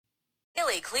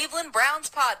Daily Cleveland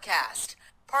Browns podcast,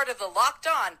 part of the Locked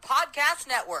On Podcast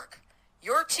Network.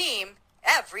 Your team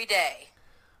every day.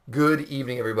 Good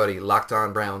evening, everybody. Locked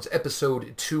On Browns,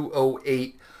 episode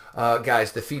 208.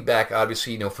 Guys, the feedback,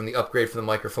 obviously, from the upgrade for the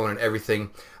microphone and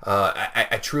everything,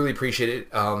 I truly appreciate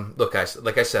it. Look, guys,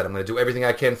 like I said, I'm going to do everything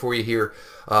I can for you here.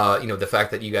 The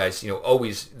fact that you guys,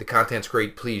 always, the content's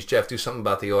great. Please, Jeff, do something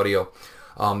about the audio.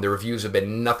 The reviews have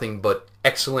been nothing but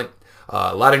excellent.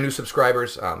 A lot of new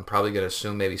subscribers. I'm probably going to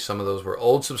assume maybe some of those were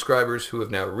old subscribers who have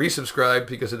now resubscribed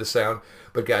because of the sound.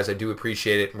 But guys, I do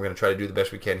appreciate it. We're going to try to do the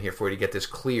best we can here for you to get this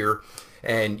clear,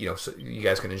 and so you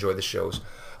guys can enjoy the shows.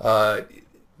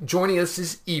 Joining us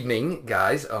this evening,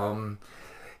 guys,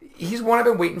 he's one I've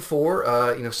been waiting for.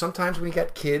 Sometimes when you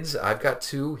got kids, I've got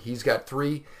 2, he's got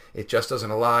 3. It just doesn't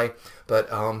lie. But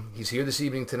he's here this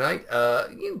evening tonight.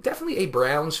 Definitely a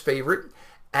Browns favorite,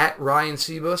 at Ryan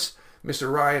Sebus.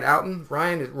 Mr. Ryan Alton.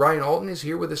 Ryan Alton is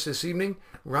here with us this evening.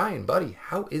 Ryan, buddy,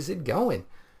 how is it going?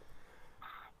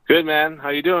 Good, man. How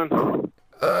you doing?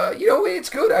 It's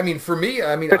good. I mean, for me,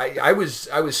 I was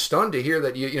stunned to hear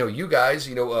that you guys,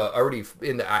 already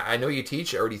I know you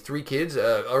teach already 3 kids,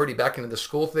 already back into the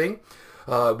school thing.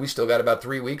 We still got about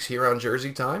 3 weeks here on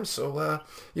Jersey time, so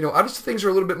obviously things are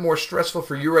a little bit more stressful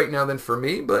for you right now than for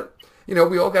me, but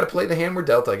we all got to play the hand we're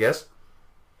dealt, I guess.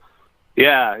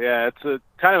 Yeah, it's a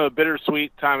kind of a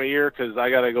bittersweet time of year because I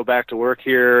got to go back to work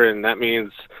here, and that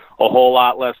means a whole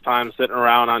lot less time sitting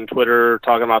around on Twitter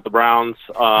talking about the Browns.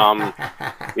 But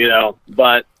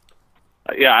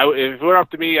if it were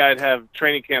up to me, I'd have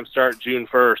training camp start June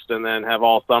 1st and then have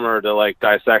all summer to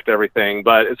dissect everything.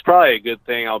 But it's probably a good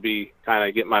thing. I'll be kind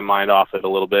of getting my mind off it a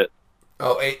little bit.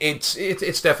 Oh,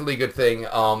 it's definitely a good thing,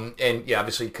 and yeah,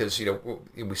 obviously because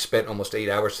we spent almost 8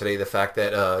 hours today. The fact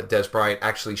that Dez Bryant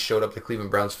actually showed up at the Cleveland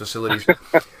Browns facilities,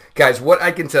 guys. What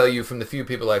I can tell you from the few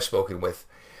people I've spoken with,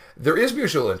 there is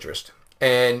mutual interest,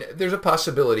 and there's a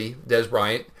possibility Dez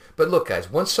Bryant. But look,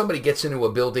 guys, once somebody gets into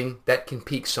a building, that can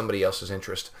pique somebody else's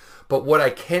interest. But what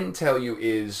I can tell you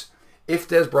is, if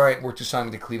Dez Bryant were to sign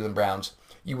with the Cleveland Browns,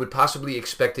 you would possibly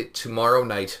expect it tomorrow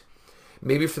night.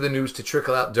 Maybe for the news to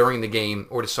trickle out during the game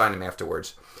or to sign him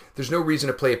afterwards. There's no reason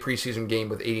to play a preseason game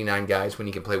with 89 guys when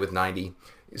you can play with 90,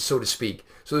 so to speak.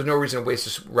 So there's no reason to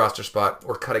waste a roster spot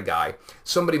or cut a guy.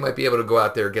 Somebody might be able to go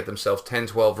out there and get themselves 10,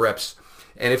 12 reps.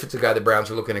 And if it's a guy the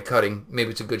Browns are looking at cutting, maybe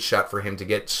it's a good shot for him to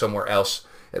get somewhere else,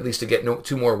 at least to get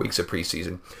 2 more weeks of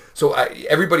preseason. So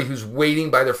everybody who's waiting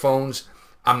by their phones,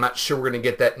 I'm not sure we're going to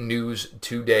get that news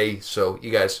today. So you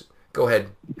guys, go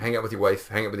ahead, hang out with your wife,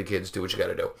 hang out with your kids, do what you got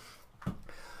to do.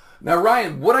 Now,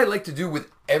 Ryan, what I like to do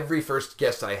with every first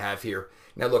guest I have here.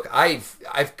 Now, look,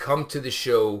 I've come to the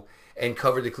show and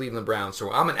covered the Cleveland Browns,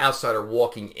 so I'm an outsider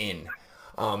walking in.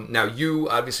 Now, you,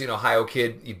 obviously an Ohio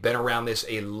kid, you've been around this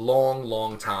a long,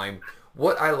 long time.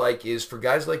 What I like is, for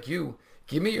guys like you,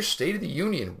 give me your State of the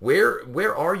Union.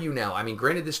 Where are you now? I mean,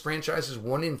 granted, this franchise is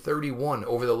 1-31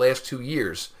 over the last 2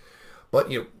 years.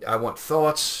 But, I want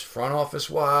thoughts, front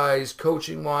office-wise,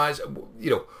 coaching-wise.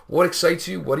 What excites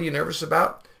you? What are you nervous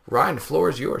about? Ryan, the floor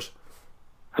is yours.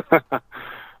 All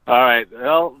right.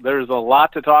 Well, there's a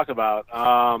lot to talk about.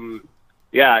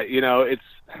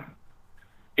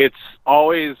 It's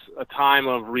always a time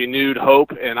of renewed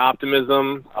hope and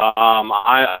optimism.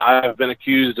 I've been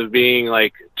accused of being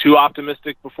too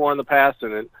optimistic before in the past,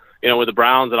 and with the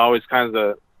Browns, it always kind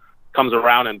of comes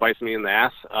around and bites me in the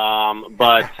ass.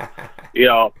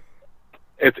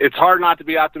 It's hard not to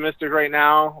be optimistic right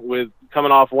now with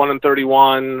coming off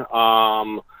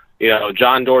 1-31.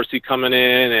 John Dorsey coming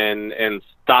in and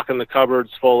stocking the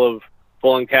cupboards full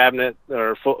of cabinet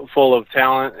or full of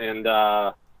talent, and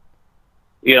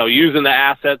using the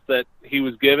assets that he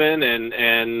was given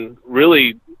and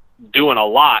really doing a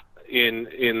lot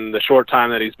in the short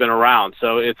time that he's been around.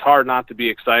 So it's hard not to be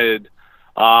excited.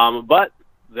 But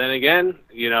then again,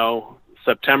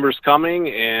 September's coming,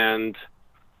 and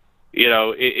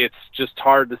it's just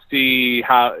hard to see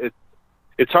how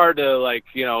it's hard to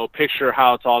picture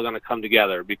how it's all going to come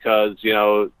together because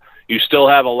you still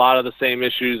have a lot of the same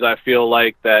issues I feel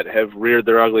like that have reared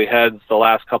their ugly heads the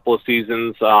last couple of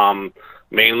seasons,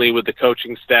 mainly with the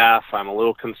coaching staff. I'm a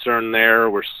little concerned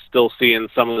there. We're still seeing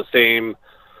some of the same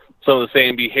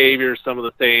behaviors, some of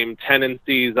the same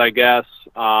tendencies, I guess.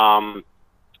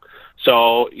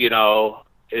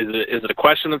 Is it a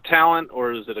question of talent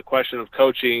or is it a question of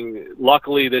coaching?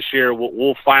 Luckily this year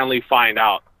we'll finally find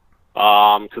out.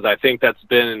 Because I think that's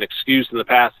been an excuse in the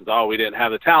past is, we didn't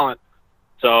have the talent,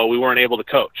 so we weren't able to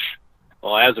coach.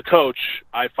 Well, as a coach,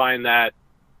 I find that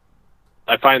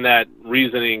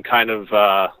reasoning kind of,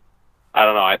 I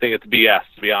don't know, I think it's BS,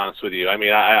 to be honest with you. I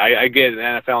mean, I get in the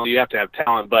NFL you have to have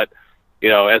talent, but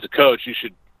as a coach, you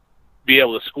should be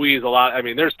able to squeeze a lot. I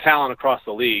mean, there's talent across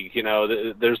the league.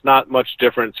 There's not much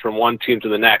difference from one team to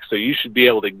the next. So you should be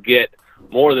able to get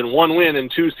more than one win in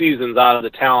 2 seasons out of the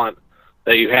talent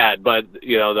that you had. But,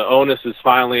 the onus is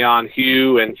finally on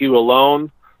Hugh and Hugh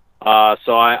alone.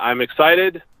 So I'm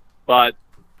excited, but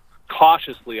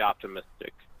cautiously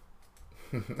optimistic.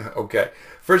 Okay.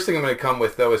 First thing I'm going to come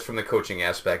with, though, is from the coaching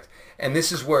aspect. And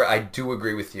this is where I do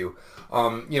agree with you.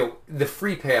 The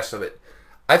free pass of it.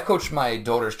 I've coached my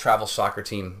daughter's travel soccer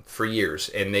team for years,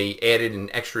 and they added an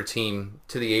extra team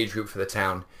to the age group for the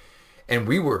town. And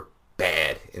we were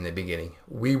bad in the beginning.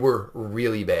 We were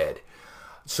really bad.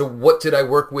 So what did I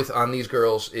work with on these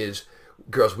girls is,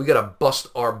 girls, we got to bust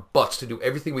our butts to do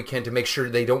everything we can to make sure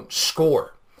they don't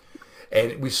score.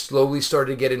 And we slowly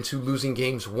started to get into losing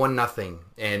games 1-0,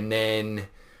 and then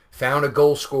found a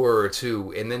goal scorer or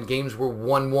two, and then games were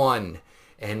 1-1.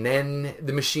 And then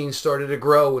the machine started to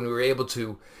grow, and we were able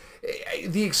to.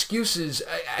 The excuses,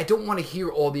 I don't want to hear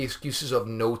all the excuses of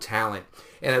no talent.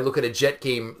 And I look at a Jet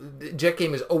game. The Jet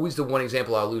game is always the one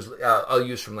example I'll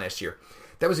use from last year.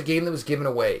 That was a game that was given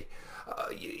away.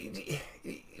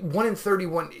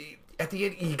 1-31. At the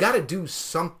end, you got to do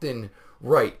something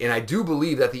right. And I do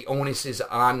believe that the onus is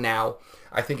on now.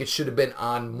 I think it should have been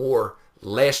on more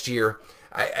last year.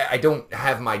 I don't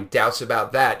have my doubts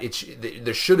about that.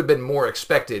 There should have been more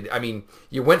expected. I mean,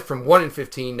 you went from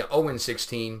 1-15 to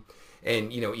 0-16,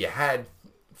 and you had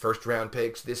first round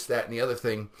picks, this, that, and the other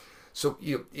thing. So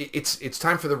it's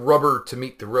time for the rubber to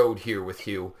meet the road here with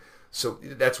Hugh. So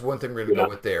that's one thing we're going to go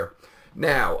with there.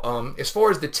 Now, as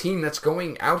far as the team that's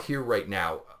going out here right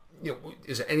now,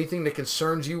 is there anything that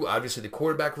concerns you? Obviously, the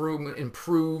quarterback room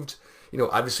improved.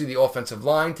 Obviously the offensive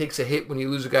line takes a hit when you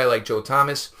lose a guy like Joe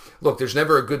Thomas. Look, there's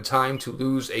never a good time to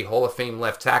lose a Hall of Fame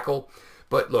left tackle.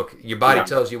 But look, your body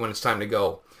tells you when it's time to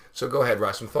go. So go ahead,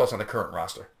 Ross. Some thoughts on the current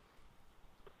roster.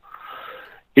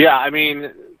 Yeah, I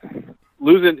mean,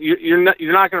 losing you're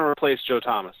not going to replace Joe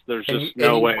Thomas. There's just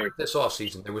no way. This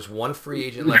offseason, there was one free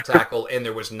agent left tackle, and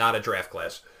there was not a draft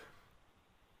class.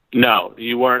 No,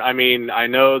 you weren't. I mean, I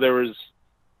know there was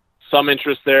some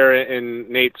interest there in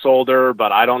Nate Solder,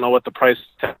 but I don't know what the price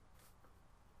tag.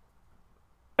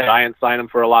 Giants signed him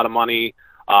for a lot of money,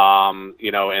 and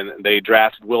they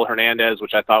drafted Will Hernandez,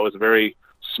 which I thought was a very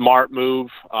smart move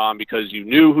because you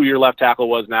knew who your left tackle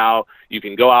was now. You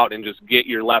can go out and just get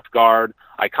your left guard.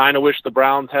 I kind of wish the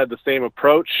Browns had the same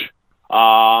approach.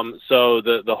 So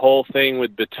the whole thing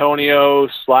with Bitonio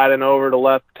sliding over to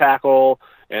left tackle,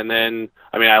 and then,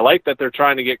 I mean, I like that they're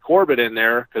trying to get Corbett in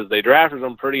there because they drafted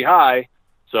him pretty high,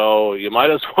 so you might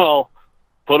as well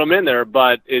put him in there.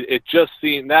 But it just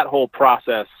seemed that whole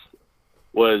process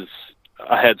was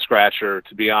a head-scratcher,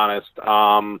 to be honest.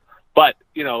 But,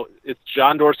 it's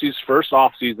John Dorsey's first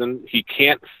offseason. He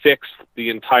can't fix the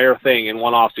entire thing in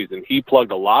one offseason. He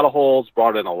plugged a lot of holes,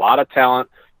 brought in a lot of talent.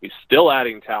 He's still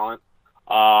adding talent.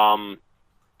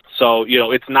 So,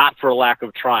 it's not for lack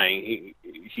of trying.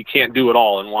 He can't do it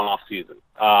all in one off season.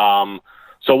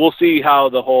 So we'll see how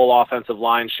the whole offensive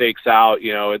line shakes out.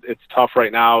 It's tough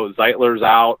right now. Zeitler's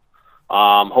out.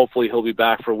 Hopefully he'll be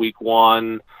back for week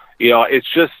 1.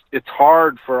 It's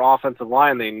hard for offensive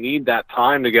line. They need that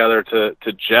time together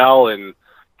to gel and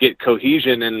get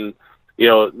cohesion. And,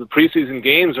 the preseason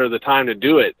games are the time to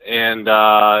do it. And,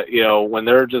 when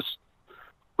they're just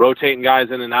rotating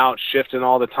guys in and out, shifting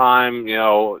all the time,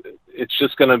 it's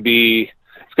just going to be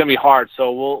hard.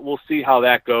 So we'll see how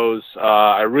that goes.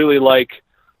 I really like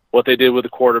what they did with the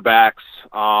quarterbacks.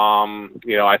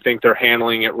 I think they're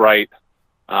handling it right.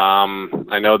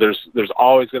 I know there's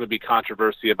always going to be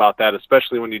controversy about that,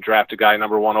 especially when you draft a guy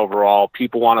number 1 overall.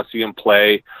 People want to see him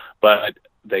play, but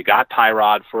they got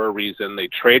Tyrod for a reason. They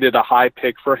traded a high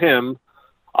pick for him.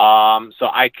 So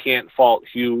I can't fault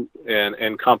Hugh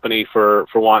and company for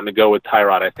wanting to go with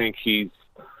Tyrod. I think he's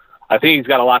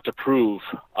got a lot to prove,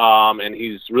 and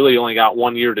he's really only got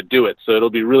 1 year to do it. So it'll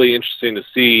be really interesting to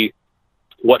see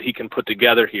what he can put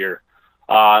together here.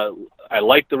 I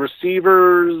like the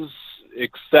receivers,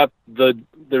 except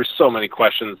there's so many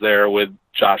questions there with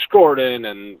Josh Gordon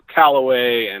and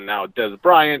Callaway and now Des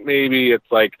Bryant maybe.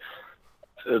 It's like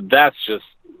that's just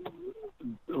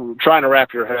trying to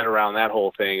wrap your head around that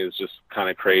whole thing is just kind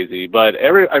of crazy. But I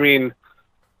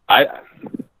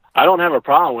don't have a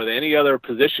problem with any other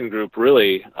position group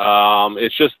really.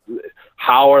 It's just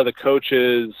how are the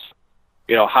coaches,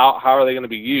 how are they going to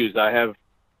be used? I'm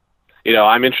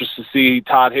interested to see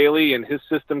Todd Haley and his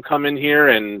system come in here,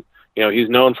 and he's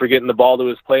known for getting the ball to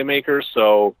his playmakers.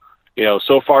 So,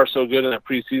 so far so good in that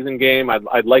preseason game.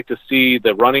 I'd like to see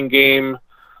the running game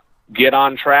get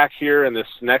on track here in this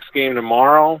next game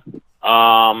tomorrow.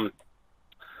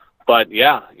 but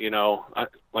yeah,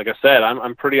 like I said,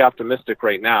 I'm pretty optimistic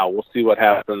right now. We'll see what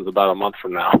happens about a month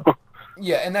from now.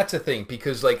 Yeah, and that's the thing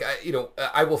because, like,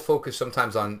 I will focus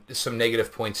sometimes on some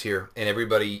negative points here, and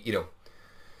everybody,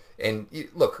 and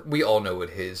look, we all know it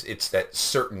is. It's that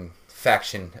certain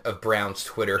faction of Browns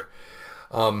Twitter,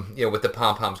 with the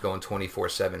pom-poms going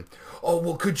 24/7. Oh,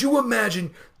 well, could you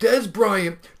imagine Dez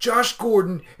Bryant, Josh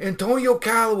Gordon, Antonio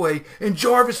Callaway, and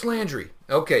Jarvis Landry?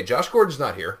 Okay, Josh Gordon's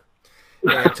not here.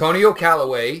 And Antonio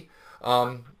Callaway,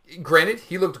 granted,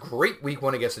 he looked great week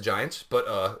 1 against the Giants,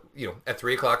 but, at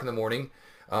 3 o'clock in the morning,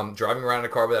 driving around in a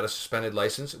car without a suspended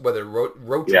license, whether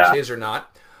Roach is his or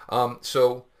not.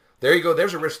 So there you go.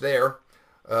 There's a risk there.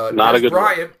 Not a good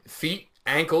Bryant, feet,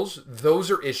 ankles, those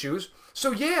are issues.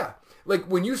 So, yeah, like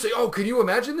when you say, oh, can you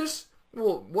imagine this?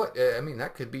 Well, what?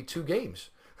 That could be 2 games.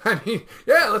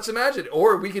 Yeah, let's imagine.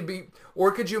 Or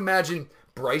could you imagine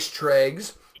Bryce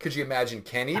Treggs? Could you imagine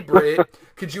Kenny Britt?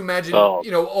 Could you imagine,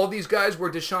 all these guys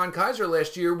where Deshaun Kaiser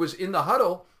last year was in the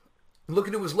huddle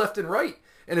looking to his left and right,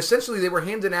 and essentially they were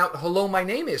handing out hello, my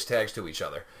name is tags to each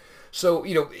other. So,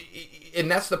 and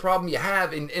that's the problem you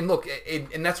have. And look,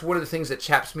 and that's one of the things that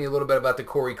chaps me a little bit about the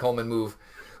Corey Coleman move.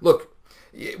 Look,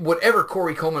 whatever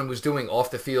Corey Coleman was doing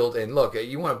off the field, and look,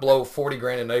 you want to blow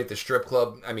 $40,000 a night at the strip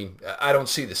club, I don't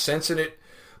see the sense in it.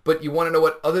 But you want to know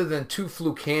what? Other than 2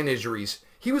 fluke hand injuries,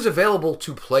 he was available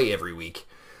to play every week.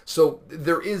 So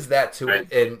there is that to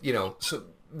it, and, so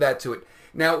that to it.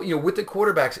 Now, with the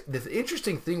quarterbacks, the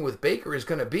interesting thing with Baker is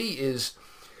going to be is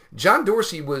John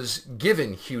Dorsey was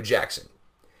given Hugh Jackson.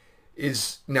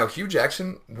 Now Hugh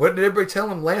Jackson, what did everybody tell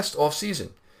him last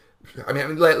offseason?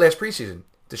 Last preseason.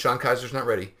 Deshaun Kaiser's not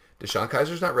ready. Deshaun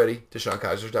Kaiser's not ready. Deshaun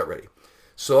Kaiser's not ready.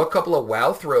 Saw a couple of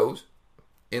wow throws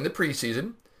in the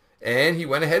preseason, and he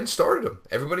went ahead and started them.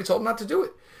 Everybody told him not to do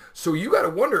it. So you got to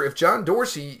wonder if John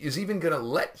Dorsey is even going to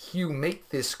let Hugh make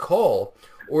this call,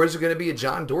 or is it going to be a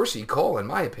John Dorsey call, in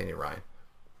my opinion, Ryan?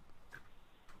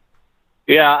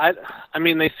 Yeah,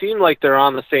 they seem like they're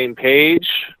on the same page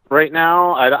right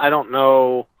now. I don't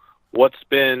know what's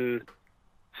been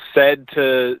said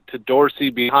to Dorsey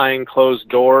behind closed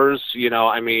doors.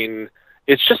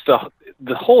 It's just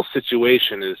the whole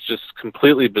situation is just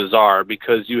completely bizarre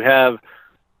because you have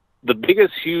the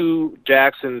biggest Hugh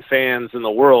Jackson fans in the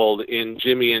world in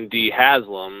Jimmy and Dee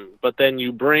Haslam, but then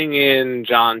you bring in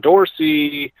John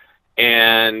Dorsey,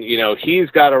 and,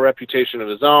 he's got a reputation of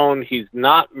his own. He's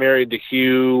not married to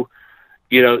Hugh,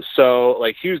 so,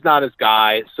 like, Hugh's not his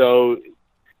guy. So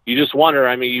you just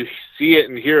wonder, you see it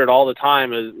and hear it all the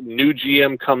time as new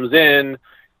GM comes in,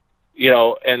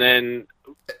 and then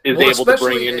is able to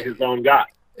bring in his own guy.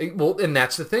 Well, and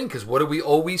that's the thing, because what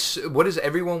does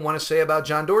everyone want to say about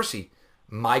John Dorsey?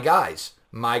 My guys.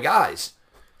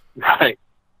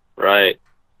 Right.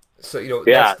 So,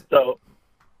 yeah, so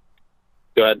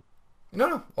go ahead.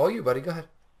 No, all you, buddy. Go ahead.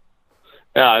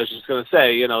 Yeah, I was just going to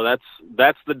say,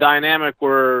 that's the dynamic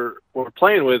we're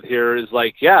playing with here is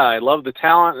like, yeah, I love the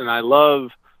talent and I love,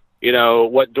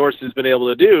 what Dorsey's been able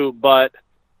to do, but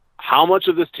how much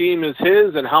of this team is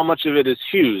his and how much of it is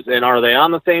Hugh's? And are they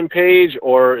on the same page,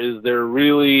 or is there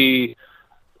really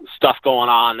stuff going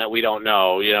on that we don't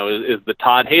know? Is the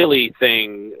Todd Haley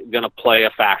thing going to play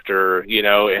a factor?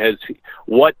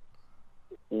 What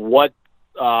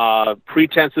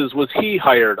pretenses was he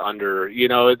hired under?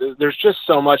 There's just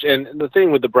so much. And the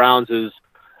thing with the Browns is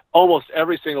almost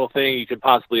every single thing you could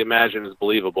possibly imagine is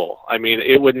believable.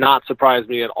 It would not surprise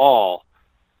me at all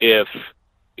if,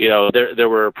 there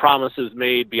were promises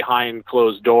made behind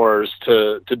closed doors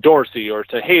to Dorsey or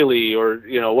to Haley or,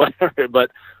 whatever.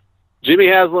 But Jimmy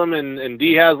Haslam and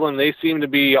Dee Haslam, they seem to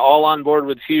be all on board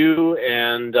with Hugh.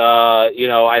 And,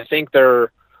 I think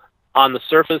they're on the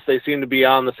surface, they seem to be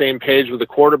on the same page with the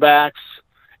quarterbacks.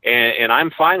 And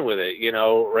I'm fine with it.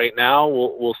 Right now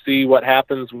we'll see what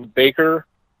happens with Baker.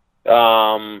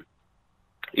 I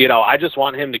just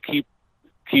want him to keep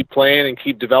playing and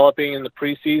keep developing in the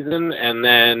preseason. And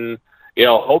then,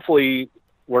 hopefully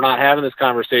we're not having this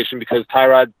conversation because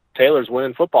Tyrod Taylor's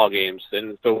winning football games.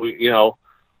 And so,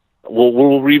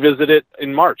 we'll revisit it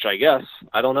in March, I guess.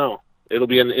 I don't know. It'll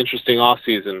be an interesting off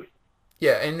season.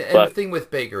 Yeah, and the thing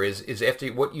with Baker is after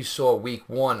what you saw week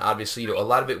 1, obviously, a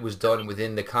lot of it was done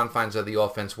within the confines of the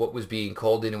offense, what was being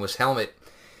called in and was helmet.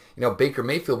 Baker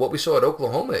Mayfield, what we saw at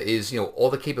Oklahoma is, all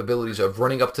the capabilities of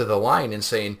running up to the line and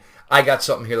saying, I got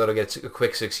something here that'll get a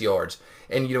quick 6 yards.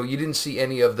 And, you didn't see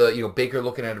any of the, Baker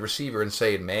looking at a receiver and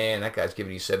saying, man, that guy's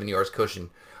giving you 7 yards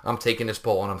cushion. I'm taking this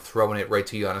ball and I'm throwing it right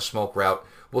to you on a smoke route.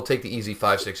 We'll take the easy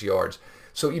 5-6 yards.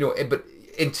 So, but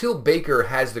until Baker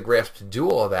has the grasp to do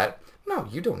all that, no,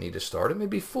 you don't need to start him. It'd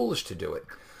be foolish to do it.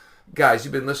 Guys,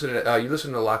 you've been listening. You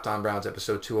listened to Locked On Browns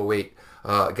episode 208.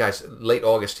 Guys, late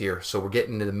August here, so we're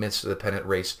getting into the midst of the pennant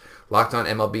race. Locked On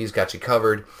MLB's got you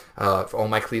covered. For all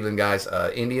my Cleveland guys,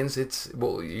 Indians,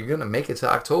 you're gonna make it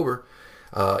to October.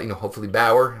 Hopefully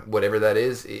Bauer, whatever that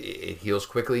is, it heals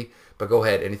quickly. But go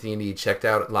ahead, anything you need checked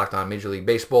out at Locked On Major League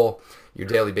Baseball, your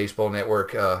daily baseball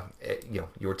network.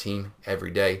 Your team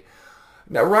every day.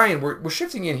 Now, Ryan, we're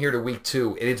shifting in here to week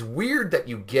 2, and it's weird that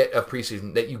you get a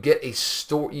preseason, that you get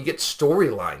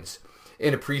storylines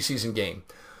in a preseason game.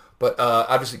 But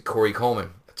obviously, Corey Coleman,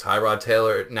 Tyrod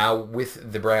Taylor, now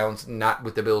with the Browns, not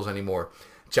with the Bills anymore.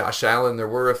 Josh Allen, there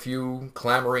were a few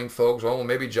clamoring folks,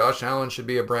 maybe Josh Allen should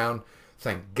be a Brown.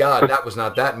 Thank God that was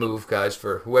not that move, guys,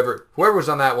 for whoever was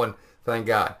on that one, thank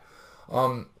God.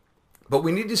 But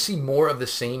we need to see more of the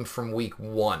same from week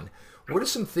 1. What are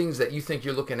some things that you think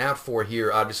you're looking out for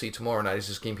here, obviously, tomorrow night as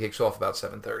this game kicks off about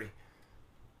 7:30?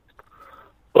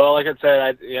 Well, like I said,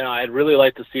 I'd really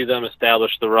like to see them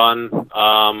establish the run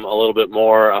a little bit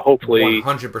more. Hopefully,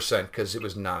 100%, because it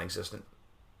was non-existent.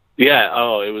 Yeah.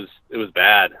 Oh, it was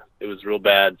bad. It was real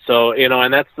bad. So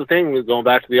and that's the thing with going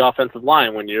back to the offensive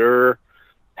line when you're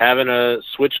having to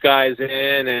switch guys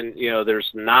in, and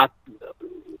there's not.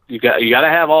 You got to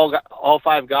have all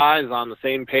 5 guys on the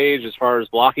same page as far as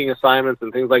blocking assignments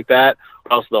and things like that.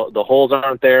 Or else the holes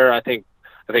aren't there. I think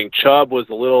Chubb was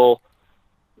a little.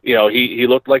 He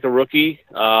looked like a rookie.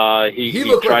 He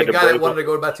looked like a guy that wanted to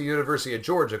go back to the University of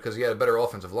Georgia because he had a better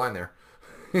offensive line there.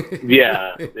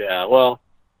 Yeah. Well,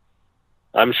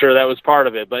 I'm sure that was part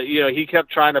of it. But, he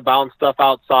kept trying to bounce stuff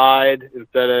outside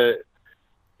instead of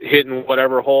hitting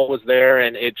whatever hole was there.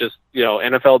 And it just,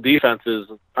 NFL defenses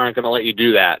aren't going to let you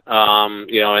do that.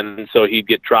 And so he'd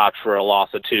get dropped for a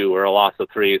loss of 2 or a loss of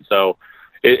 3. So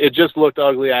it just looked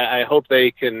ugly. I hope they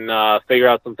can figure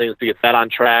out some things to get that on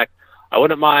track. I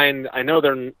wouldn't mind. I know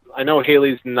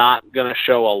Haley's not going to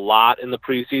show a lot in the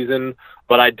preseason,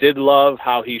 but I did love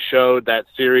how he showed that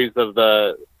series of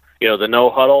the no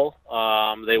huddle.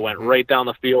 They went right down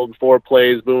the field, 4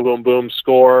 plays, boom, boom, boom,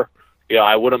 score.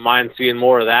 I wouldn't mind seeing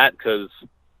more of that because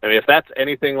if that's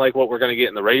anything like what we're going to get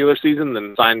in the regular season,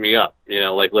 then sign me up.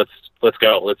 Let's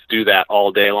go, let's do that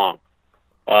all day long.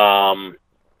 And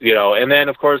then,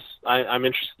 of course, I'm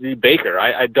interested in Baker.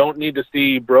 I don't need to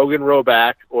see Brogan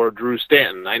Roback or Drew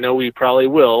Stanton. I know we probably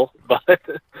will, but,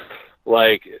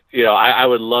 I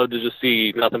would love to just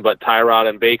see nothing but Tyrod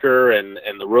and Baker and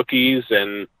the rookies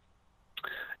and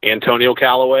Antonio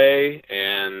Callaway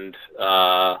and,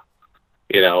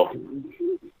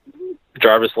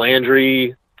 Jarvis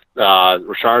Landry,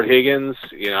 Rashard Higgins,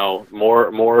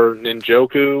 more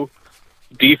Njoku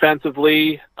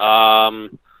defensively.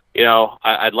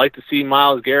 I'd like to see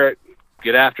Myles Garrett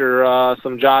get after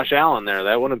some Josh Allen there.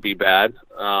 That wouldn't be bad.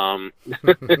 I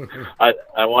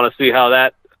want to see how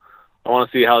that. I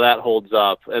want to see how that holds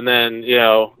up. And then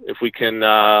if we can,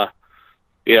 not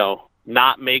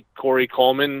make Corey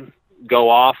Coleman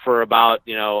go off for about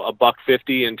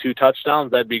 $150 and 2 touchdowns,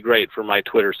 that'd be great for my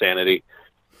Twitter sanity.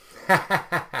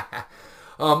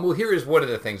 Well, here is one of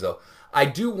the things though. I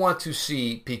do want to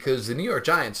see because the New York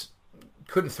Giants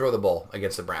couldn't throw the ball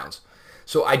against the Browns.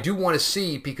 So I do want to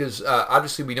see because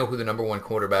obviously we know who the number 1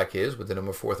 quarterback is with the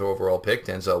number 4th overall pick,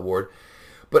 Denzel Ward.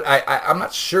 But I'm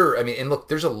not sure. And look,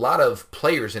 there's a lot of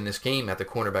players in this game at the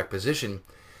cornerback position.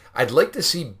 I'd like to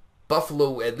see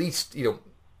Buffalo at least,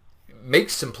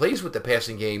 make some plays with the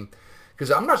passing game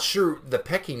because I'm not sure the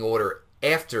pecking order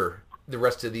after the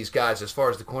rest of these guys as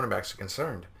far as the cornerbacks are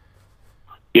concerned.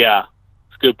 Yeah,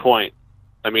 it's a good point.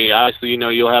 Obviously,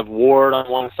 you'll have Ward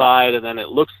on one side, and then it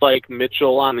looks like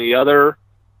Mitchell on the other.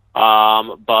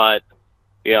 But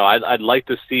I'd like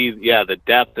to see, the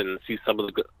depth and see some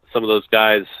of those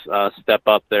guys step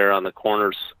up there on the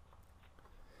corners.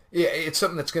 Yeah, it's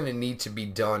something that's going to need to be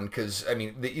done because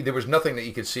there was nothing that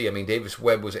you could see. Davis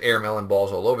Webb was air melon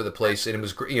balls all over the place, and it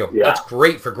was that's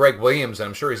great for Greg Williams, and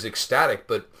I'm sure he's ecstatic.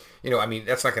 But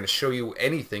that's not going to show you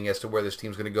anything as to where this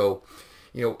team's going to go.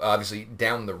 Obviously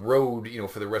down the road,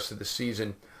 for the rest of the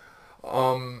season.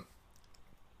 Jernard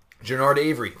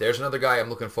Avery, there's another guy I'm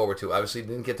looking forward to. Obviously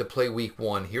didn't get to play week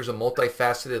 1. Here's a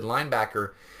multifaceted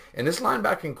linebacker. And this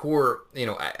linebacking core,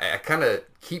 I kind of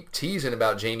keep teasing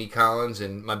about Jamie Collins,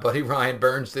 and my buddy Ryan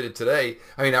Burns did it today.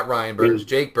 Not Ryan Burns,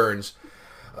 Jake Burns.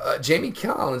 Jamie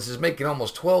Collins is making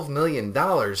almost $12 million.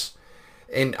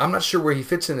 And I'm not sure where he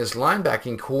fits in this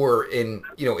linebacking core. And,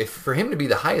 if for him to be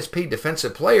the highest paid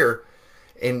defensive player,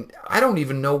 and I don't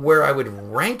even know where I would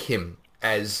rank him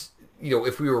as,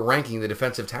 if we were ranking the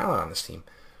defensive talent on this team.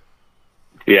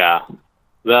 Yeah.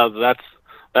 Well,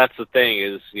 that's the thing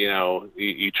is,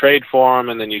 you trade for him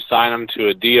and then you sign him to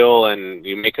a deal and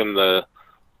you make him the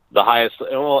the highest.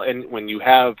 Well, and when you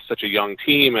have such a young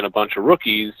team and a bunch of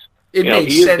rookies, it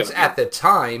made sense at the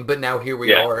time, but now here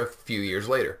we are a few years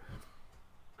later.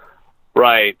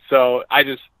 Right. So I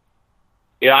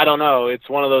don't know. It's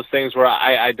one of those things where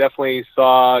I definitely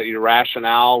saw your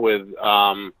rationale with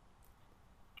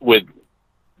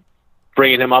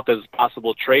bringing him up as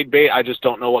possible trade bait. I just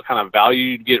don't know what kind of value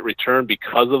you'd get returned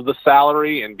because of the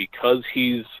salary and because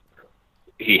he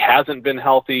hasn't been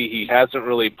healthy. He hasn't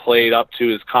really played up to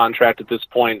his contract at this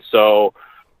point. So,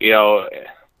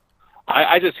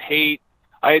 I just hate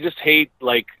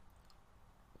like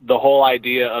the whole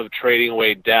idea of trading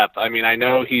away depth. I mean, I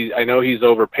know he's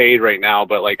overpaid right now,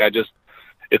 but like,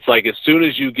 it's like as soon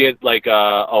as you get like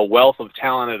a wealth of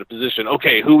talent at a position,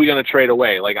 okay, who are we going to trade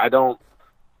away? Like, I don't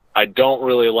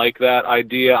really like that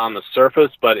idea on the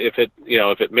surface, but if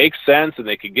it makes sense and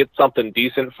they could get something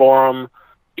decent for him,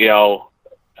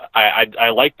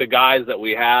 I like the guys that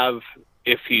we have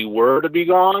if he were to be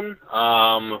gone.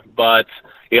 But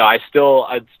I'm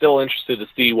still interested to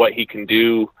see what he can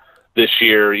do this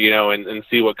year, and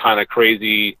see what kind of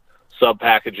crazy sub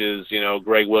packages,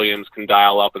 Greg Williams can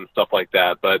dial up and stuff like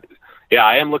that. But yeah,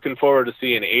 I am looking forward to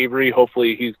seeing Avery.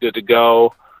 Hopefully he's good to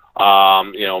go.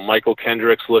 Michael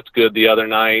Kendricks looked good the other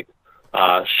night.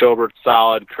 Schobert's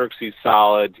solid. Kirksey's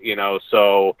solid,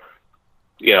 so,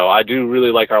 I do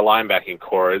really like our linebacking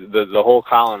core. The whole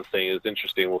Collins thing is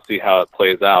interesting. We'll see how it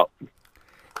plays out.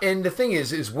 And the thing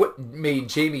is what made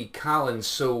Jamie Collins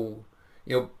so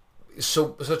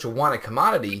such a wanted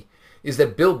commodity is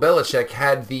that Bill Belichick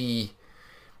had the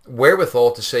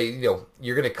wherewithal to say,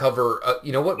 you're going to cover,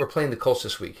 we're playing the Colts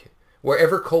this week.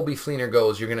 Wherever Colby Fleener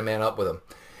goes, you're going to man up with him.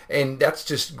 And that's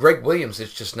just Greg Williams.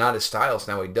 It's just not his style. It's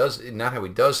not how he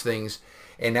does things.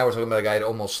 And now we're talking about a guy at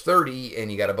almost 30,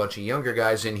 and you got a bunch of younger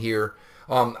guys in here.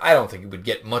 I don't think it would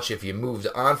get much if you moved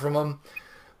on from him.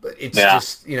 But it's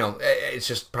just, it's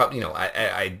just probably,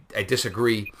 I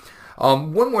disagree.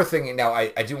 One more thing now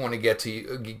I do want to get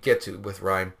to with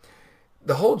Ryan.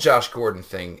 The whole Josh Gordon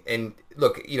thing. And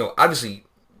look, obviously,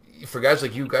 for guys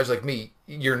like you, guys like me,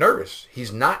 you're nervous.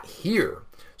 He's not here.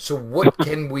 So what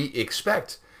can we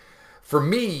expect? For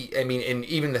me, I mean, and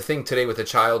even the thing today with the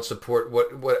child support,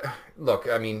 look,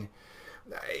 I mean,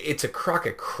 it's a crock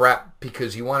of crap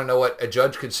because you want to know what a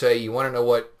judge could say. You want to know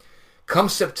what, come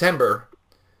September,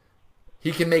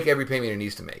 he can make every payment he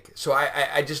needs to make. So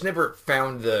I just never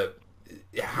found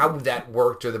how that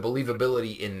worked or the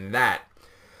believability in that.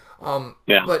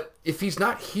 But if he's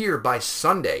not here by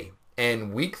Sunday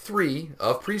and week 3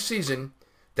 of preseason,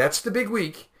 that's the big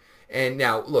week. And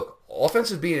now, look,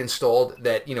 offense is being installed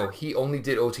that, he only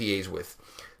did OTAs with.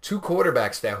 2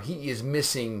 quarterbacks now. He is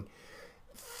missing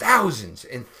thousands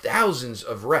and thousands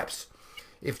of reps.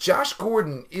 If Josh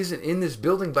Gordon isn't in this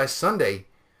building by Sunday,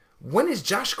 when is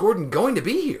Josh Gordon going to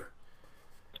be here?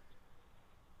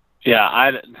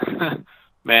 Yeah,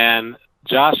 man,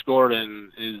 Josh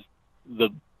Gordon is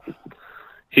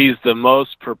he's the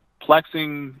most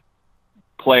perplexing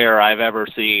player I've ever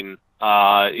seen.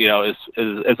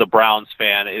 As a Browns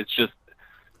fan,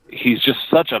 he's just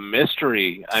such a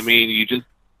mystery. I mean,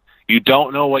 you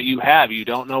don't know what you have. You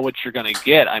don't know what you're going to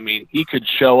get. I mean, he could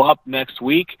show up next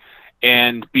week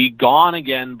and be gone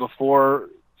again before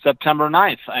September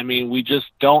 9th. I mean, we just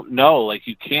don't know. Like,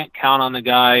 you can't count on the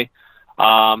guy.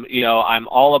 I'm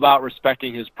all about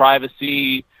respecting his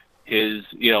privacy, his,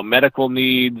 medical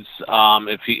needs.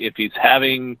 If he's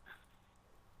having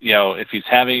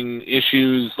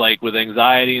issues like with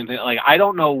anxiety and things, like, I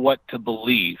don't know what to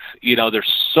believe.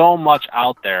 There's so much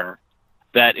out there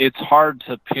that it's hard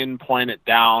to pinpoint it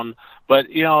down. But,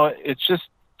 it's just,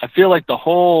 I feel like the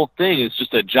whole thing is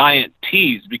just a giant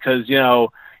tease because,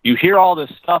 you hear all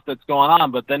this stuff that's going on,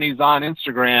 but then he's on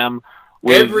Instagram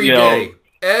with, every day.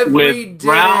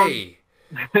 Brown.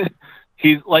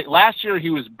 He's like, last year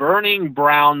he was burning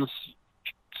Brown's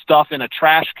stuff in a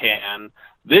trash can.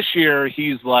 This year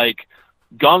he's like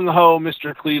gung-ho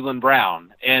Mr. Cleveland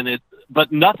Brown,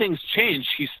 but nothing's changed.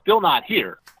 He's still not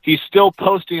here. He's still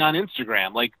posting on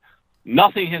Instagram. Like,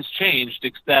 nothing has changed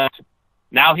except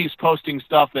now he's posting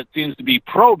stuff that seems to be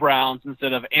pro-Browns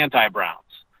instead of anti-Browns.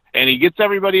 And he gets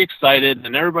everybody excited,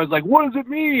 and everybody's like, what does it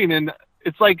mean? And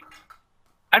it's like,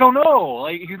 I don't know.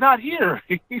 Like, he's not here.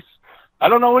 I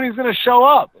don't know when he's going to show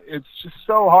up. It's just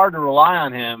so hard to rely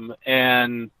on him,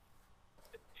 and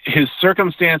his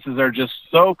circumstances are just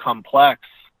so complex.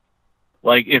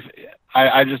 Like,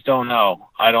 I just don't know.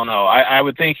 I don't know. I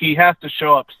would think he has to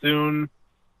show up soon,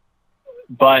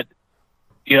 but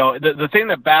the thing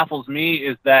that baffles me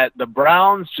is that the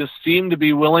Browns just seem to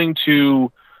be willing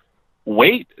to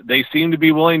wait. They seem to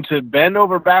be willing to bend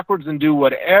over backwards and do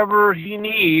whatever he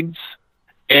needs,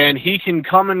 and he can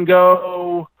come and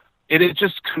go. It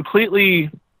just completely,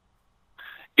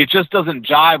 it just doesn't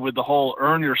jive with the whole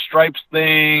earn your stripes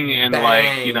thing and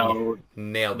Bang.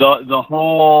 Nailed the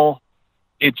whole,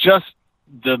 it just,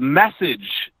 the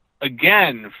message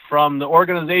again from the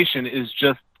organization is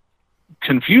just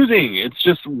confusing. It's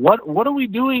just, what are we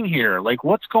doing here? Like,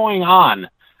 what's going on?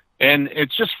 And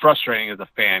it's just frustrating as a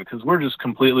fan because we're just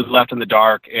completely left in the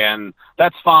dark, and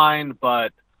that's fine.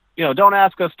 But, don't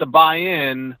ask us to buy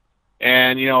in,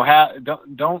 and,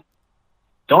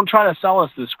 don't try to sell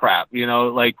us this crap,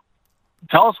 like,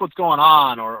 tell us what's going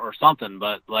on or something.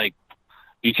 But, like,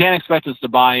 you can't expect us to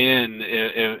buy in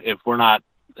if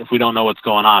we don't know what's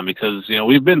going on, because,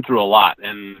 we've been through a lot,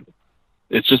 and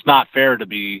it's just not fair to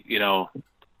be, I don't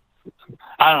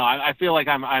know. I feel like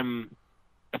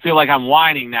I'm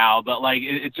whining now, but, like,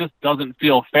 it just doesn't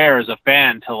feel fair as a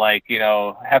fan to, like,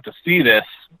 have to see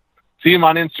him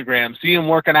on Instagram, see him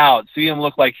working out, see him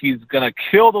look like he's going to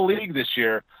kill the league this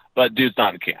year, but dude's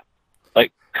not in camp.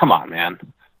 Like, come on, man.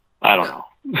 I don't know.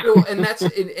 Well, and that's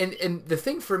and the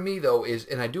thing for me though is,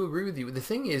 and I do agree with you. The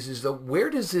thing is though, where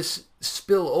does this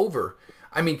spill over?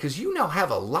 I mean, because you now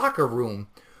have a locker room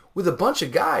with a bunch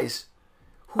of guys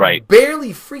who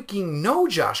barely freaking know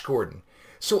Josh Gordon.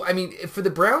 So I mean, for the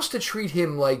Browns to treat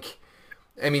him like,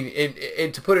 I mean,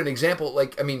 and to put an example,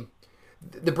 like, I mean,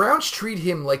 the Browns treat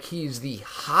him like he's the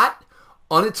hot,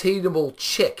 unattainable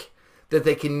chick that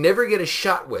they can never get a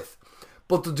shot with,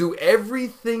 but they'll do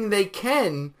everything they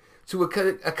can to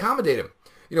accommodate him.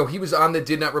 He was on the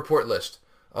did not report list.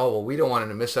 Oh, well, we don't want him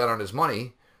to miss out on his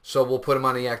money, so we'll put him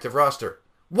on the active roster.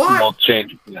 Why? Won't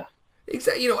change. Yeah.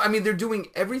 Exactly. I mean, they're doing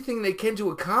everything they can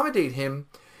to accommodate him.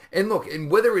 And look, and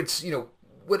whether it's,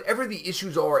 whatever the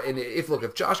issues are, and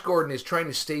if Josh Gordon is trying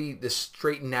to stay the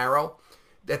straight and narrow,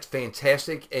 that's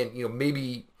fantastic. And,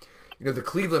 maybe, the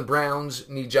Cleveland Browns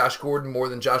need Josh Gordon more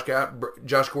than Josh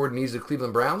Gordon needs the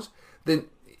Cleveland Browns, then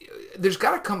there's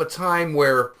got to come a time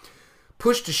where,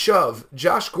 push to shove,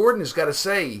 Josh Gordon has got to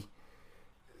say,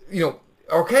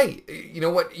 okay, you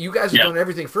know what, you guys have done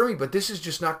everything for me, but this is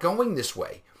just not going this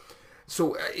way.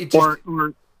 So it just...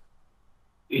 Or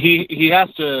he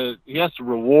has to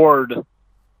reward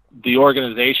the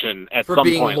organization at some point.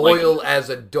 For being loyal as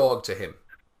a dog to him.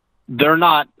 They're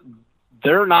not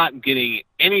getting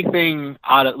anything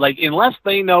out of, like, unless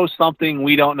they know something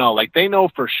we don't know. Like, they know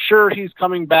for sure he's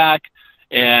coming back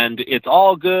and it's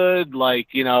all good. Like,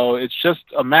 it's just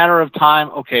a matter of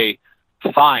time. Okay,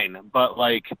 fine. But,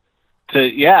 like,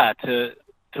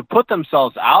 to put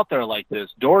themselves out there like this,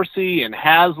 Dorsey and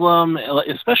Haslam,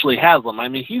 especially Haslam, I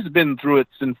mean, he's been through it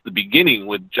since the beginning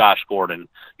with Josh Gordon.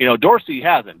 Dorsey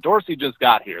hasn't. Dorsey just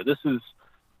got here. This is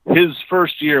his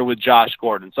first year with Josh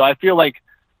Gordon. So I feel like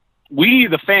we,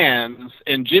 the fans,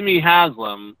 and Jimmy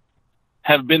Haslam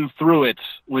have been through it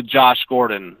with Josh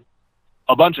Gordon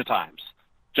a bunch of times.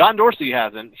 John Dorsey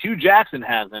hasn't. Hugh Jackson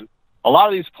hasn't. A lot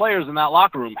of these players in that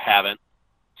locker room haven't.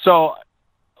 So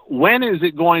when is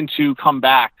it going to come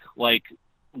back? Like,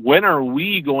 when are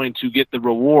we going to get the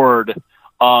reward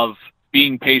of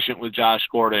being patient with Josh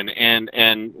Gordon and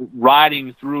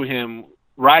riding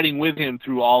with him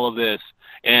through all of this?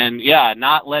 And,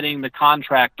 not letting the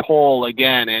contract toll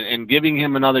again and giving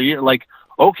him another year. Like,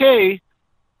 okay,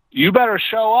 you better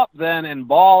show up then and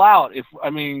ball out.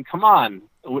 Come on.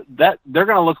 They're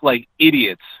going to look like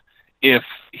idiots if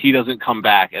he doesn't come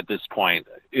back at this point.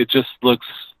 It just looks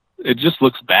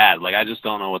bad. Like, I just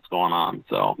don't know what's going on.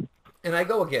 So, and I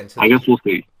go again to I guess we'll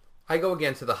see. I go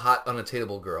again to the hot,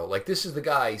 unattainable girl. Like, this is the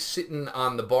guy sitting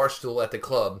on the bar stool at the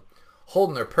club,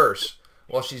 holding her purse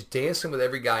while she's dancing with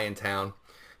every guy in town,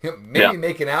 maybe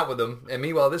making out with them, and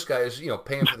meanwhile this guy is,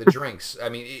 paying for the drinks. I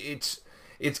mean,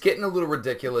 it's getting a little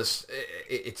ridiculous.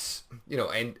 It's,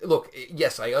 and look,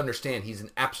 yes, I understand he's an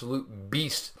absolute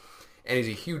beast, and he's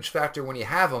a huge factor when you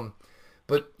have him,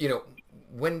 but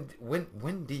when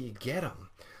do you get him?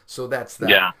 So that's that.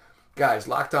 Yeah. Guys,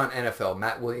 Locked On NFL,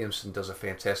 Matt Williamson does a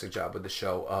fantastic job with the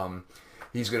show.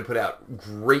 He's going to put out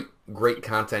great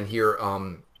content here.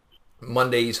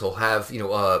 Mondays he'll have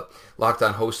Locked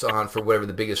On hosts on for whatever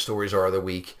the biggest stories are of the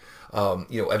week.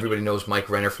 Everybody knows Mike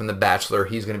Renner from The Bachelor.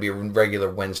 He's going to be a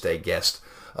regular Wednesday guest.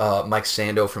 Mike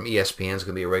Sando from ESPN is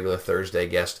going to be a regular Thursday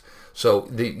guest. So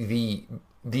the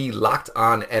Locked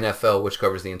On NFL, which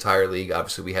covers the entire league.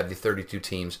 Obviously, we have the 32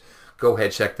 teams. Go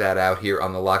ahead, check that out here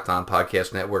on the Locked On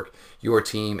Podcast Network. Your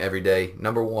team every day.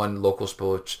 Number one local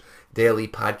sports daily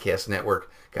podcast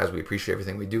network. Guys, we appreciate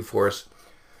everything we do for us.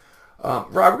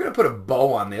 Rob, we're going to put a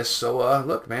bow on this. So,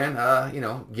 look, man,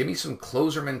 give me some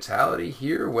closer mentality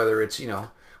here, whether it's,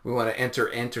 we want to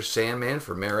enter Sandman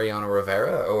for Mariano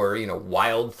Rivera or,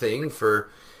 Wild Thing for,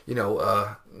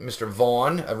 Mr.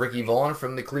 Vaughn, Ricky Vaughn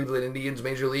from the Cleveland Indians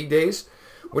Major League days.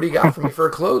 What do you got for me for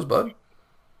a close, bud?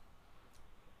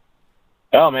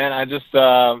 Oh, man, I just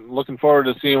looking forward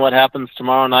to seeing what happens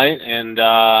tomorrow night. And,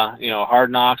 Hard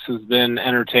Knocks has been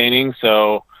entertaining.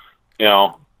 So,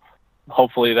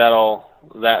 hopefully that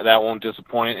won't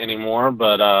disappoint anymore.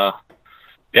 But,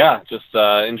 just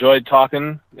enjoyed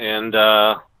talking and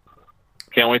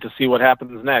can't wait to see what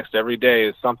happens next. Every day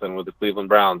is something with the Cleveland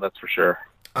Browns, that's for sure.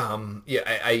 Some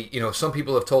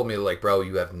people have told me, like, bro,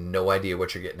 you have no idea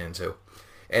what you're getting into.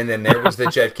 And then there was the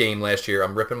Jet game last year.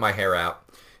 I'm ripping my hair out.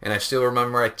 And I still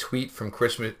remember a tweet from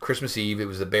Christmas Eve. It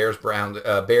was the Bears-Browns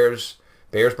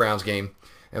game.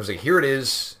 And I was like, here it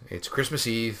is. It's Christmas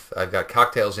Eve. I've got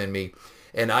cocktails in me.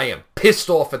 And I am pissed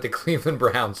off at the Cleveland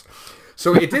Browns.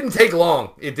 So it didn't take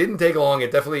long. It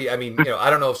definitely, I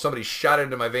don't know if somebody shot it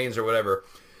into my veins or whatever.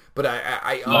 But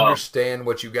I understand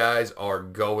what you guys are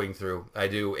going through. I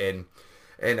do. And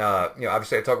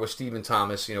obviously I talked with Stephen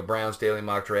Thomas, Browns Daily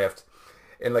Mock Draft.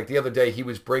 And, like, the other day, he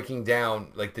was breaking down,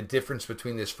 like, the difference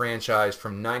between this franchise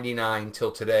from 99 till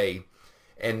today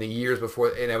and the years before.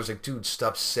 And I was like, dude,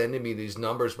 stop sending me these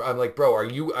numbers. I'm like, bro, are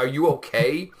you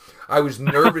okay? I was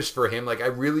nervous for him. Like, I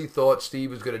really thought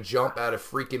Steve was going to jump out a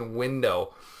freaking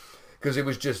window because it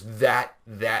was just that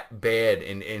bad.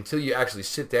 And until you actually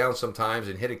sit down sometimes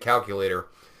and hit a calculator,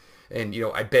 and,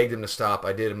 I begged him to stop.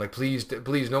 I did. I'm like, please,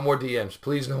 no more DMs.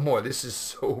 Please, no more. This is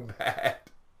so bad.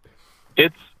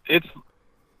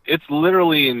 It's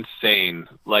literally insane,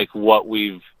 like, what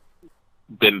we've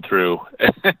been through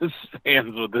as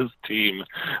fans with this team.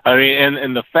 I mean,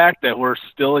 and the fact that we're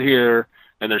still here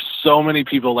and there's so many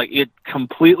people, like, it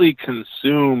completely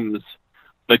consumes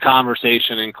the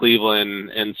conversation in Cleveland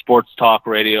and sports talk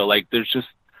radio. Like, there's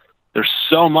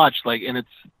so much, like, and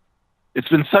it's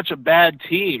been such a bad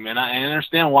team. And I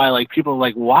understand why, like, people are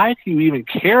like, why do you even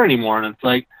care anymore? And it's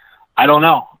like, I don't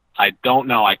know.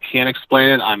 I can't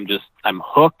explain it. I'm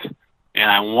hooked,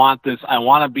 and I want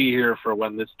to be here for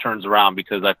when this turns around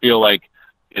because I feel like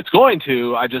it's going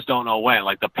to. I just don't know when.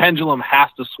 Like, the pendulum has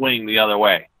to swing the other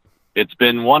way. It's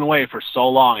been one way for so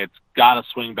long. It's got to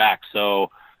swing back.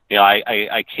 So,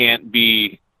 I can't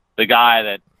be the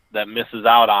guy that misses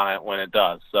out on it when it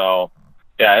does. So,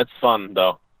 yeah, it's fun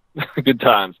though. Good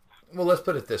times. Well, let's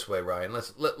put it this way, Ryan.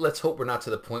 Let's hope we're not to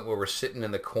the point where we're sitting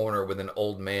in the corner with an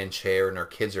old man chair and our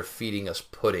kids are feeding us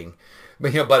pudding.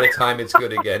 But by the time it's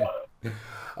good again.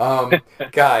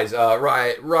 Guys,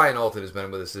 Ryan Alton has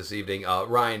been with us this evening.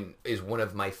 Ryan is one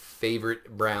of my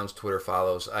favorite Browns Twitter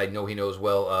follows. I know he knows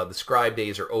well. The scribe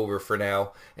days are over for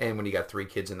now, and when you got 3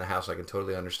 kids in the house, I can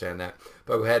totally understand that.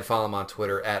 But go ahead, follow him on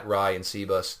Twitter at Ryan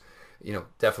Seabus.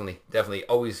 Definitely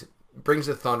always brings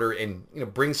the thunder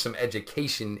and brings some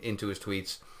education into his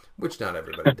tweets, which not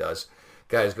everybody does.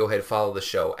 Guys, go ahead and follow the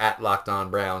show at Locked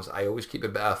On Browns. I always keep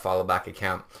a follow back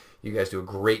account. You guys do a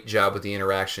great job with the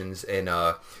interactions, and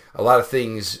a lot of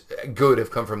things good have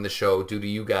come from the show due to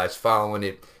you guys following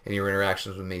it and your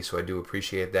interactions with me, so I do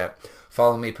appreciate that.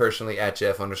 Follow me personally at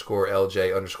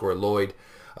Jeff_LJ_Lloyd.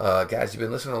 Guys, you've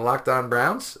been listening to Locked On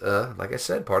Browns. Like I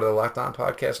said, part of the Locked On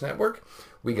Podcast Network.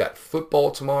 We got football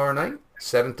tomorrow night,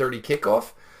 7:30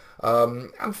 kickoff.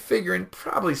 I'm figuring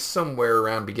probably somewhere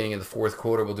around beginning of the fourth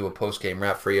quarter we'll do a post-game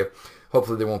wrap for you.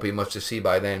 Hopefully there won't be much to see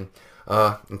by then.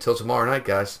 Until tomorrow night,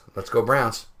 guys. Let's go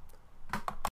Browns.